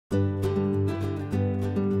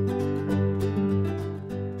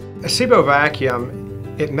SEBO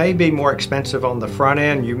vacuum, it may be more expensive on the front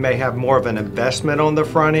end. You may have more of an investment on the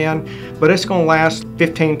front end, but it's going to last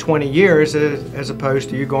 15, 20 years as opposed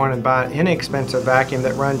to you going and buying an inexpensive vacuum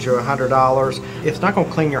that runs you $100. It's not going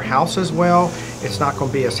to clean your house as well. It's not going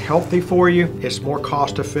to be as healthy for you. It's more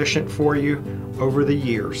cost efficient for you over the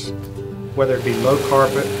years. Whether it be low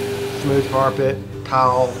carpet, smooth carpet,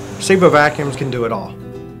 tile, SEBO vacuums can do it all.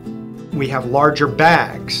 We have larger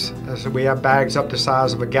bags. So we have bags up the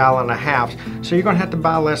size of 1.5 gallons. So you're going to have to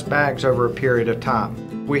buy less bags over a period of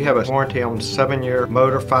time. We have a warranty on 7-year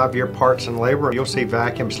motor, 5-year parts and labor. You'll see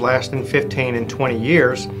vacuums lasting 15 and 20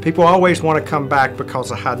 years. People always want to come back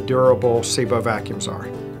because of how durable SEBO vacuums are.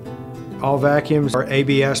 All vacuums are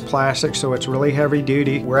ABS plastic, so it's really heavy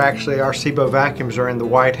duty. Our SEBO vacuums are in the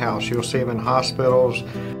White House. You'll see them in hospitals.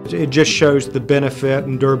 It just shows the benefit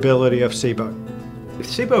and durability of SEBO.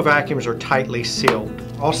 SEBO vacuums are tightly sealed.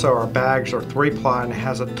 Also, our bags are 3-ply and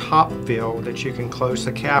has a top fill that you can close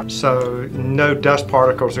the cap so no dust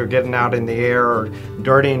particles are getting out in the air or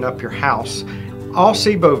dirtying up your house. All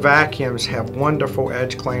SEBO vacuums have wonderful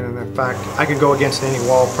edge cleaning. In fact, I can go against any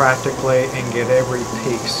wall practically and get every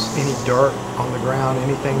piece, any dirt on the ground,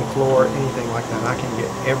 anything floor, anything like that. I can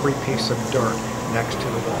get every piece of dirt next to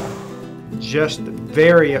the wall. Just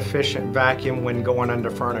very efficient vacuum when going under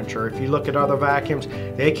furniture. If you look at other vacuums,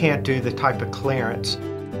 they can't do the type of clearance.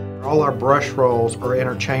 All our brush rolls are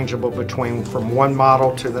interchangeable from one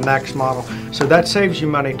model to the next model, so that saves you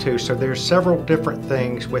money too. So there's several different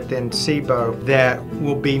things within SEBO that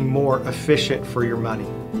will be more efficient for your money.